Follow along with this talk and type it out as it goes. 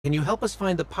Can you help us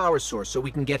find the power source so we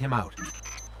can get him out?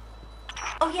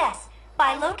 Oh yes,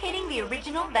 by locating the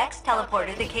original Vex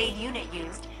teleporter the Cade unit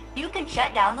used, you can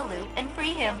shut down the loop and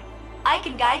free him. I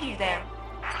can guide you there.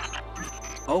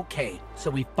 Okay, so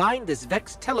we find this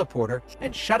Vex teleporter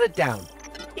and shut it down.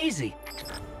 Easy.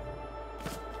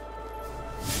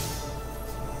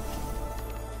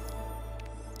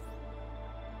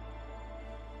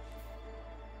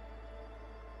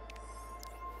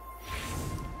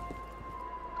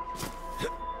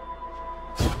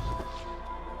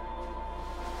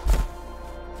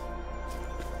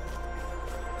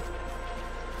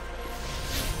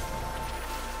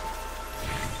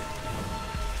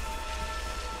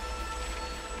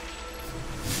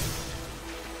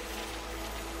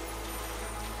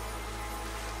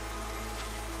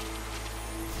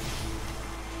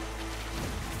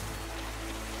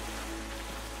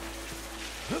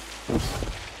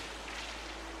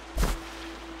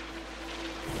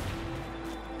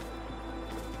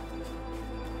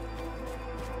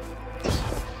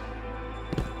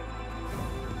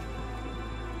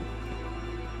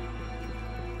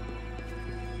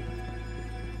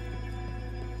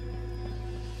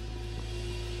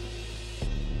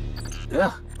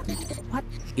 Ugh, what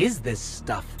is this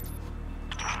stuff?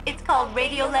 It's called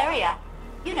radiolaria.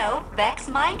 You know, Vex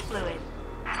mind fluid.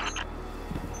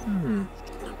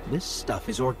 This stuff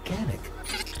is organic.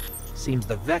 Seems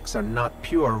the Vex are not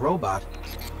pure robot.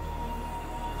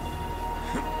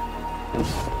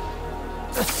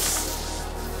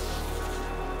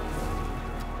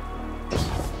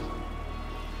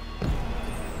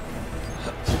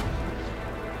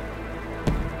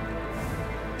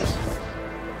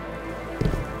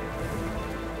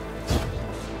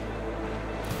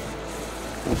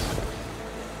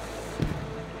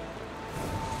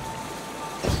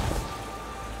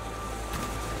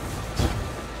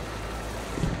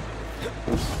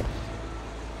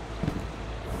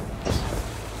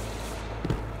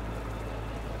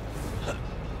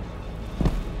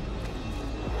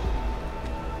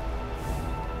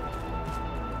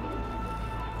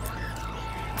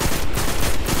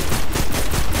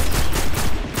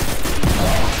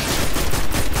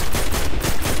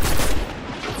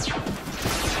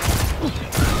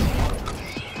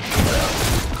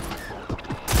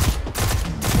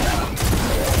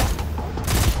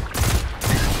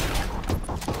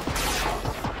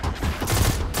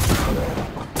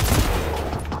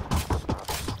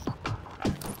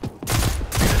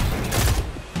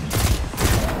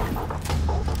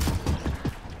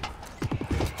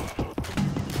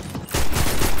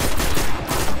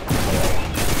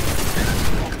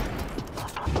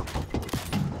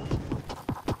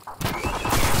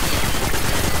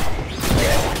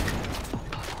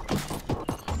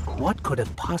 What could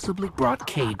have possibly brought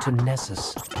Cade to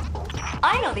Nessus?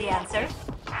 I know the answer.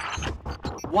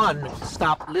 1,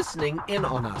 stop listening in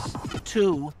on us.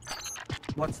 2,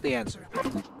 what's the answer?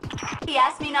 He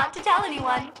asked me not to tell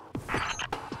anyone.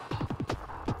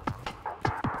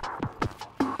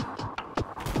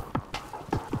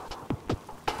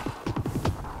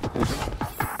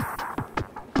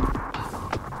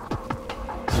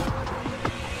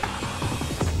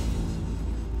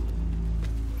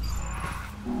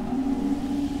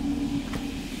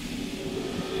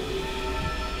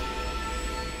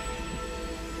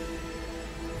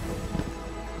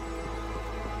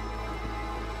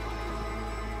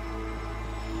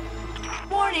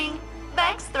 Warning!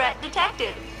 Vex threat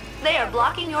detected. They are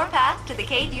blocking your path to the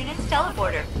Cade unit's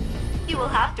teleporter. You will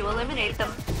have to eliminate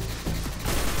them.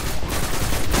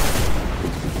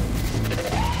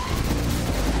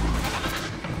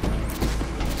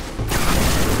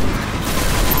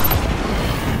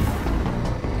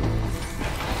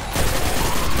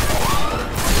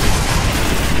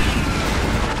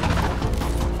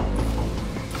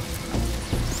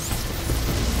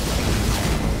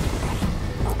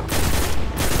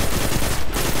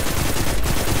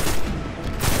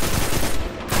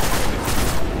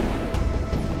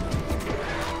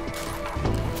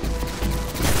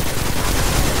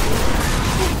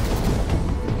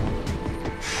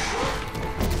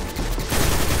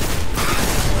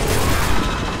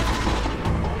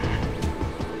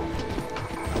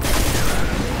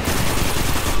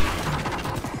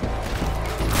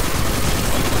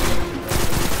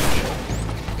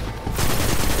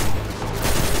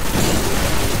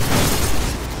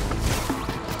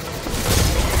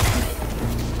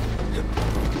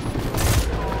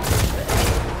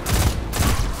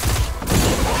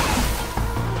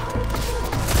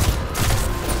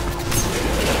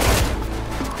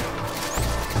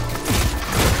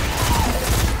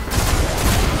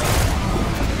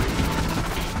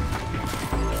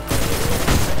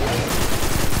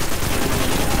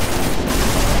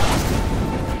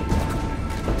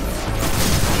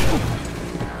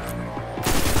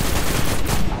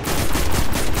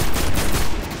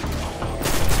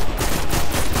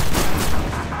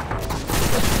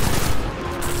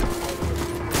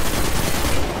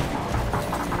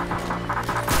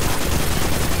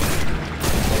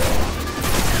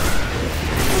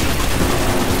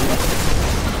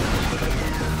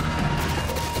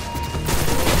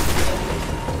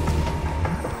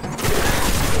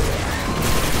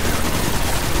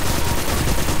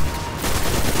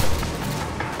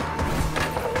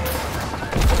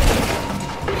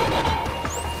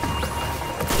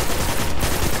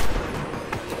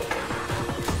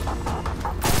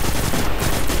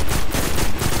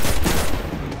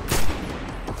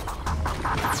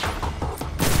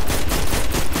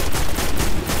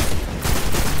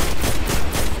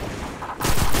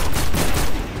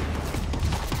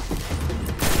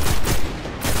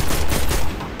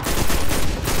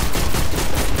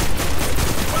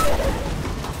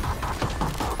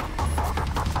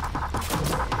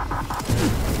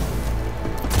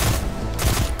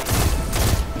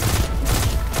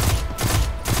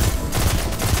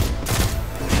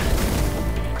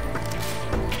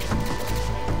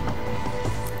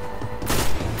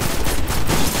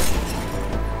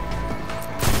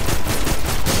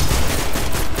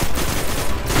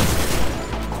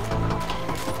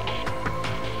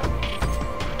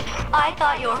 I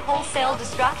thought your wholesale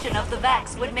destruction of the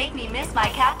Vex would make me miss my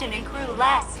captain and crew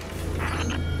less.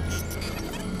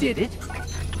 Did it?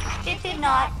 It did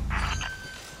not.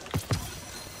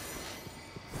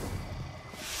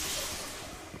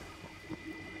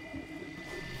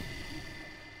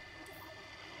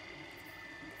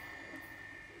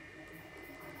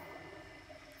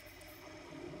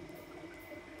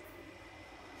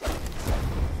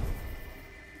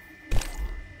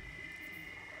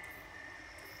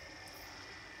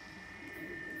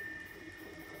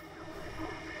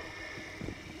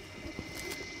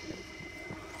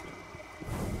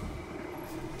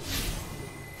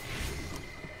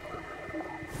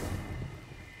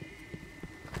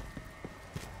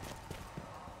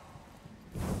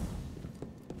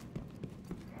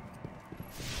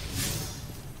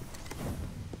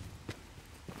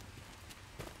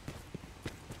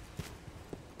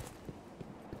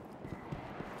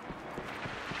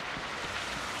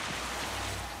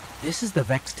 This is the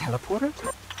Vex teleporter?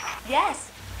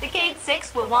 Yes, the Cade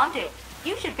 6 will want it.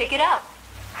 You should pick it up.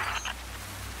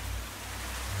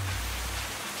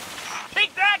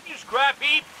 Take that, you scrap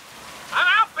heap! I'm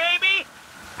out, baby!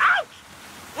 Out!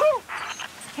 Woo!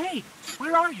 Hey,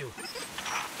 where are you?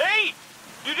 Hey!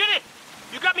 You did it!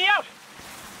 You got me out!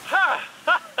 Ha!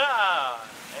 Ha! Ha!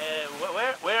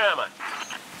 Where am I?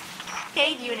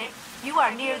 Cade unit, you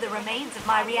are near the remains of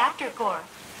my reactor core.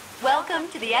 Welcome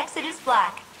to the Exodus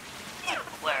Black,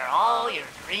 where all your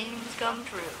dreams come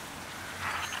true.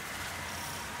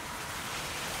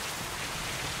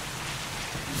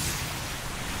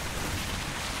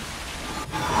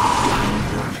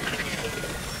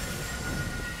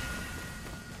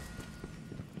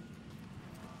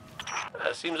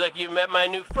 Seems like you've met my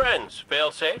new friends,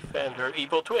 Failsafe, and her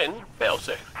evil twin,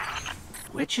 Failsafe.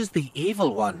 Which is the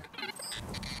evil one?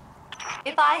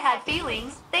 If I had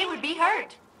feelings, they would be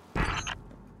hurt.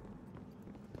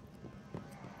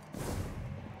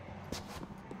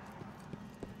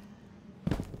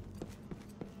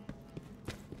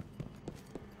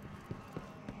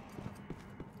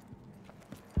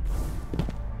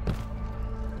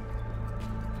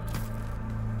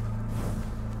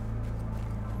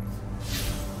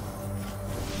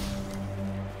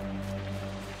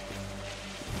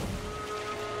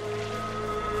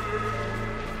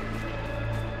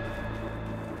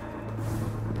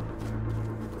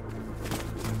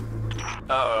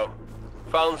 Uh-oh.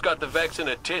 Fallon's got the Vex in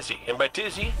a tizzy, and by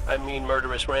tizzy, I mean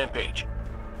murderous rampage.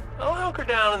 I'll hunker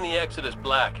down in the Exodus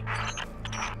Black.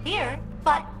 Here,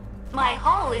 but my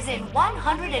hull is in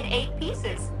 108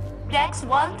 pieces. Decks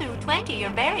 1 through 20 are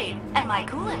buried, and my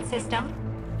coolant system...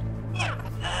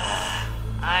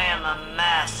 I am a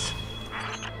mess.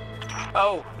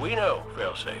 Oh, we know,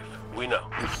 Failsafe. We know.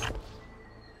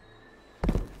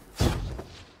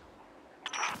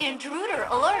 Intruder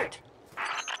alert!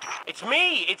 It's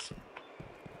me!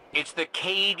 It's the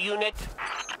Cade unit.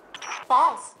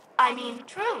 False. I mean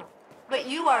true. But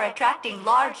you are attracting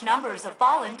large numbers of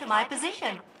Fallen to my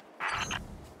position.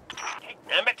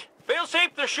 Damn it!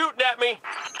 Failsafe, they're shooting at me!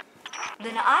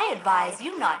 Then I advise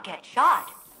you not get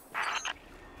shot.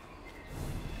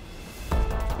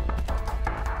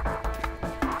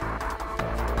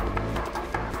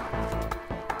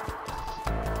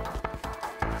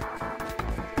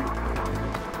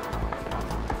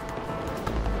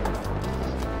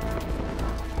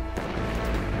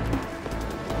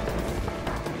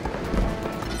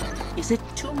 Is it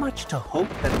too much to hope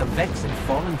that the Vex and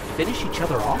Fallen finish each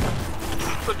other off?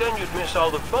 But then you'd miss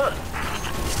all the fun.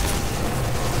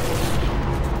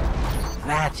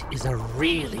 That is a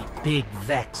really big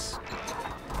Vex.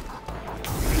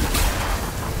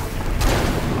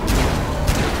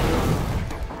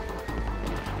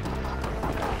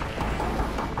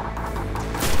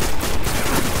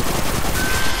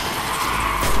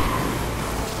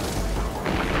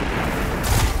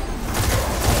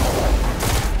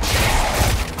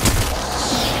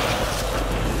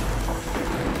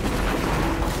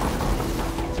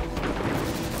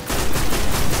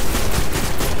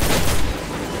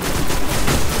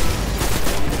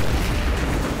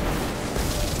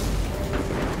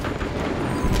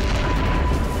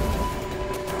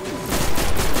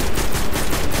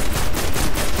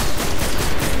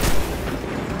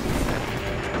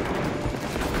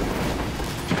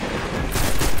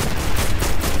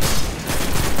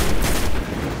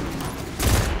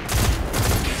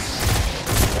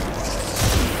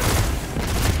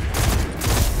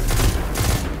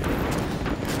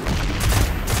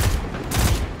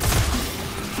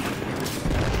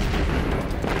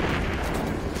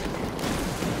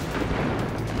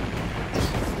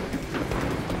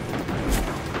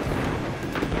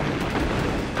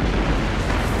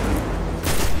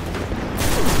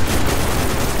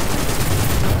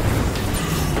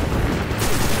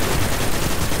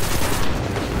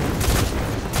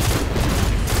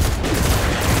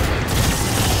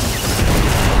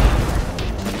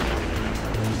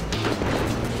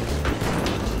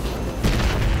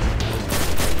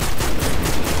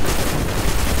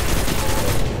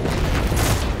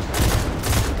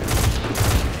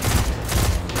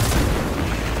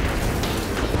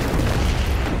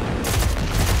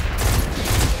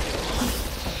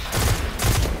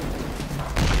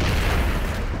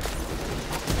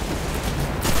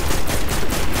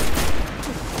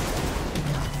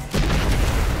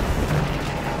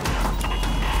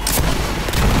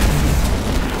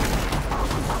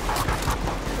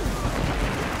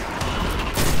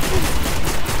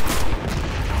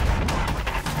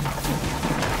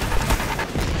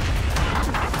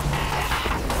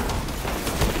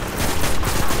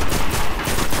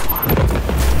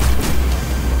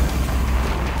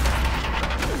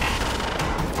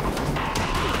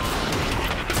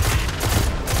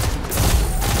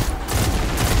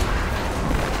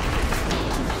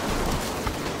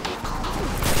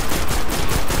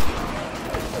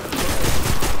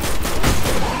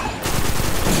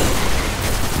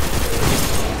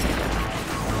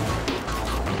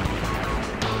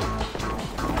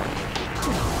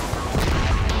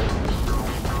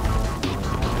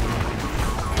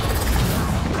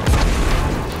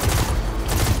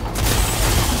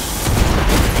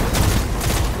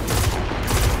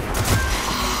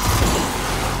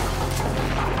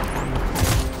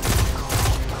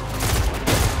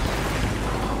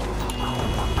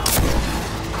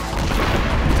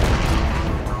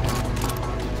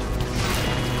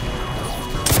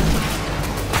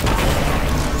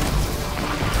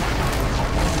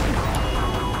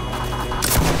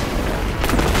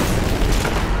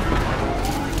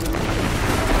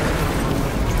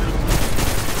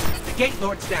 Gate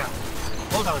Lord's down.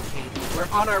 Hold on, Cade. We're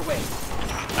on our way.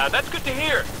 That's good to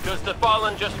hear, because the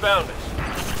Fallen just found us.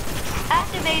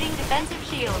 Activating defensive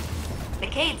shield. The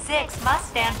Cade 6 must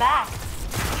stand back.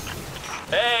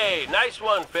 Hey, nice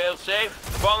one, failsafe.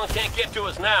 The Fallen can't get to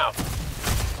us now.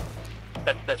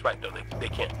 That's right, though. They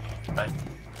can't. Right?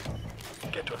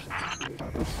 Get to us.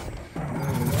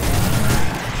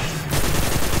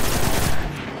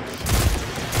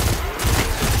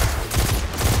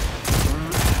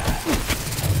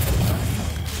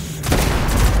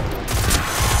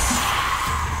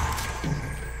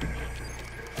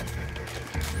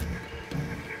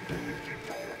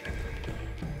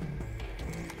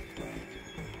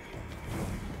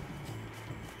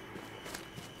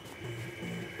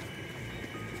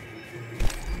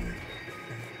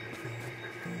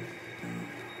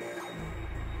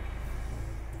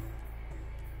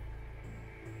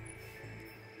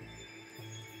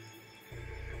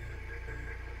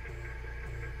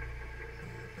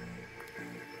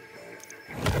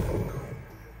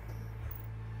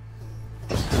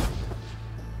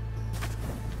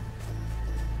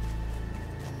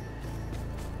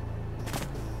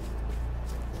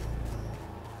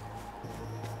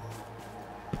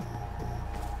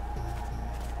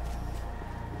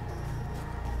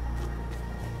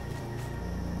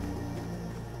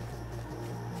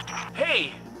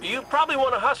 Hey, you probably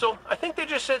want to hustle. I think they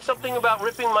just said something about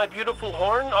ripping my beautiful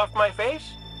horn off my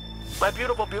face. My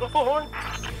beautiful, beautiful horn?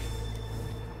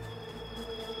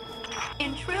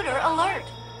 Intruder alert.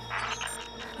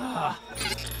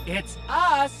 It's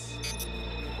us!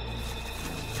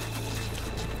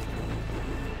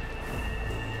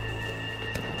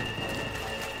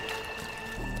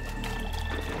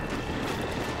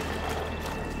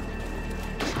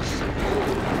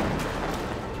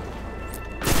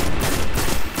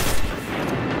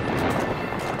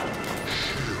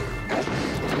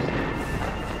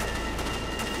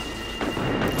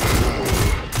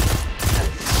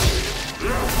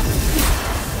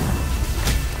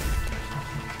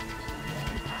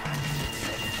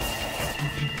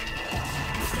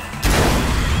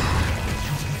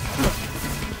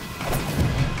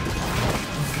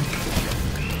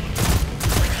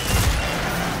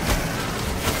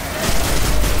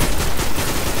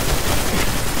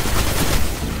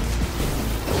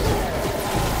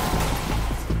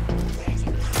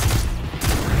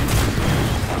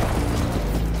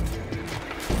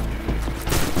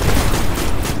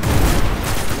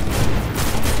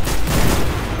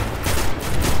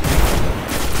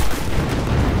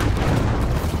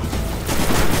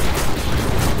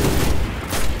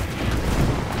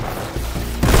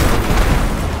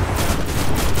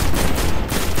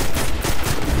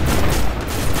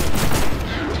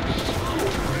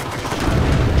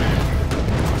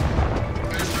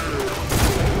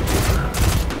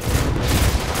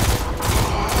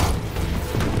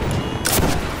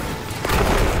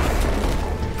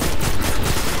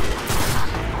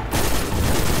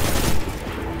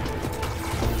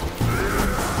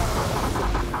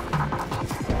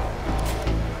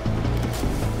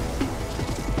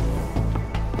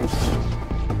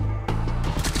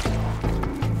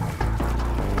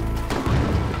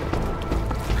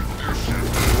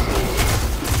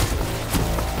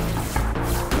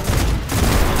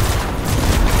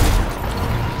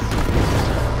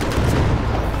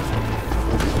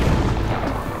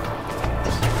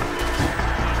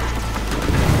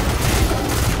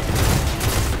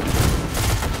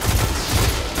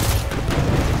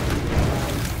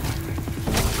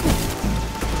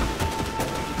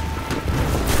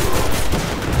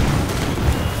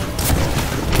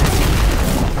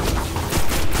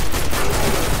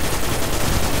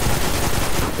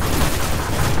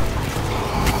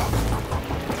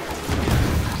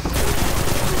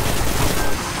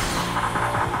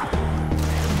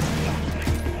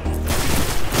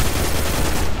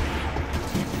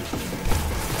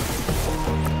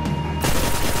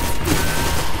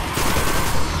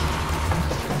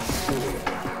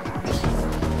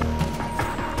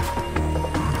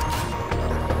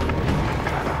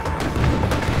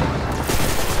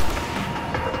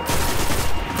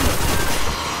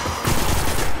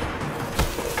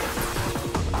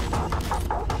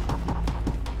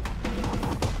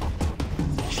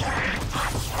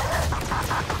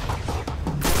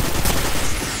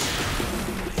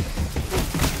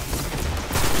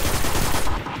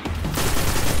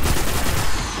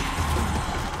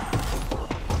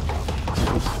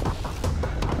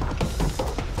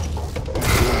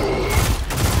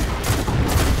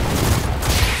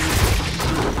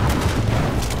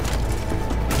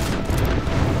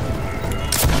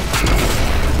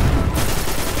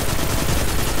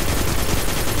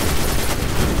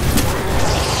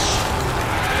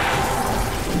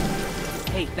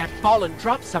 fall and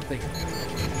drop something.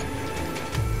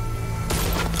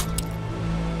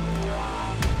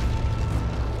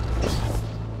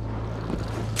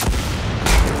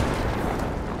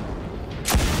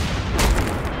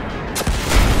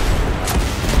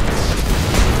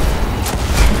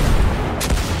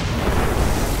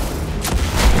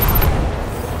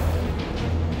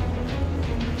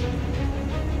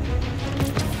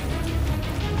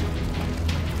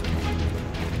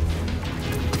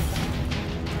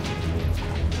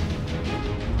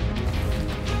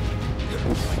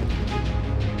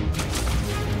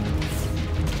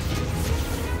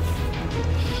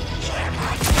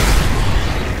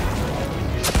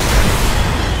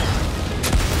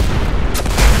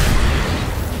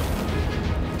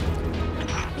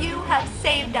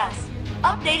 Saved us.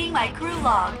 Updating my crew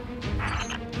log.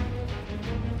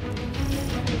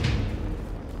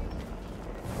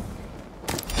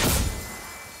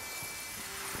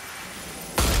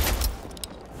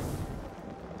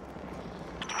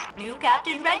 New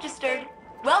captain registered.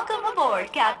 Welcome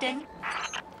aboard, Captain.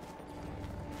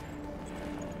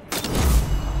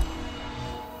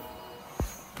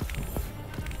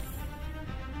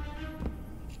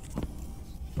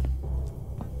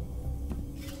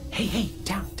 Hey,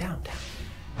 down.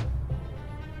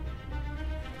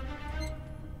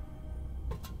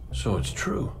 So it's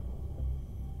true.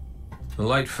 The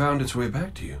light found its way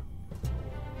back to you.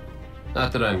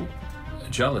 Not that I'm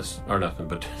jealous or nothing,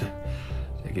 but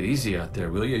take it easy out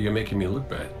there, will you? You're making me look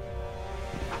bad.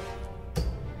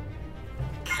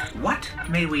 What,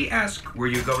 may we ask, were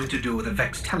you going to do with a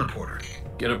Vex teleporter?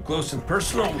 Get up close and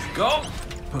personal with Gull,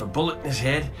 put a bullet in his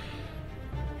head,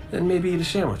 then maybe eat a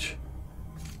sandwich.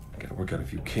 Gotta work out a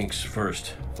few kinks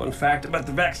first. Fun fact about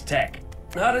the Vex tech.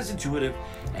 Not as intuitive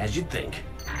as you'd think.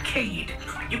 Cade,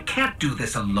 you can't do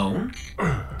this alone.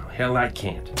 Hell, I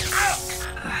can't.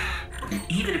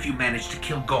 Even if you manage to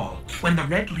kill Gaul, when the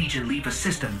Red Legion leave a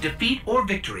system, defeat or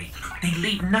victory, they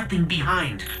leave nothing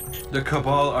behind. The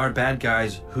Cabal are bad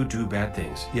guys who do bad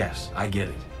things. Yes, I get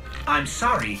it. I'm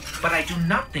sorry, but I do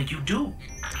not think you do.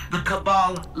 The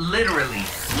Cabal literally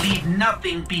leave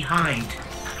nothing behind.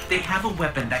 They have a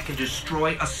weapon that can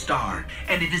destroy a star,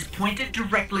 and it is pointed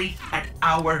directly at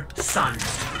our sun.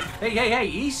 Hey,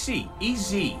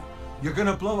 easy. You're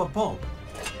gonna blow a bulb.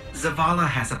 Zavala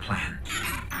has a plan.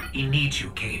 He needs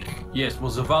you, Cade. Yes,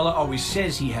 well, Zavala always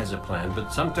says he has a plan,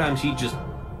 but sometimes he just...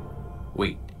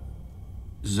 Wait.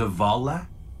 Zavala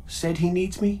said he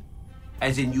needs me?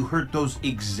 As in you heard those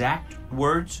exact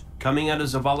words coming out of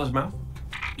Zavala's mouth?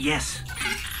 Yes,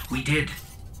 we did.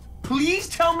 Please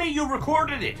tell me you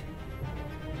recorded it!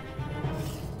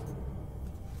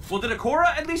 Well, did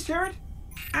Akora at least hear it?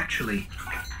 Actually,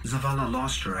 Zavala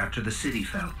lost her after the city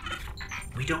fell.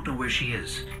 We don't know where she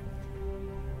is.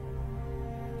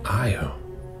 Io,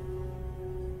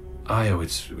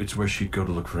 it's where she'd go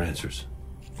to look for answers.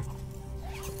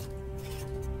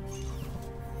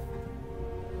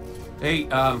 Hey,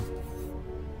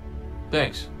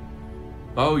 thanks.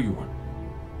 Oh, you won.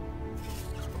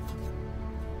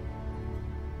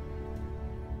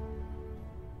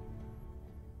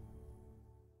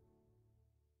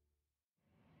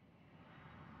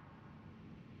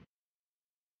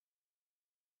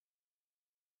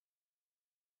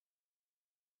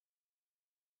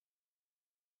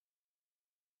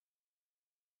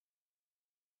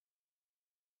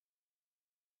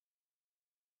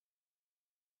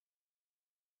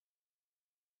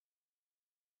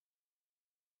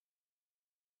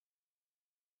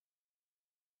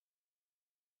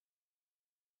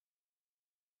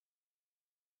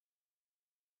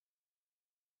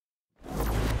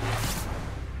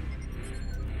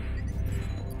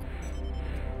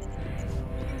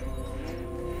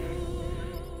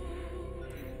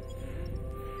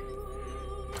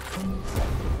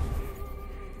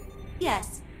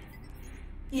 Yes.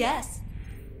 Yes.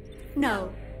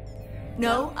 No.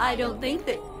 No, I don't think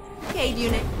that... Cade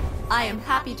Unit, I am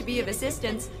happy to be of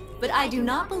assistance, but I do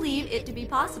not believe it to be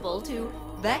possible to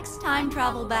Vex time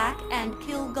travel back and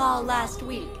kill Gaul last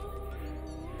week.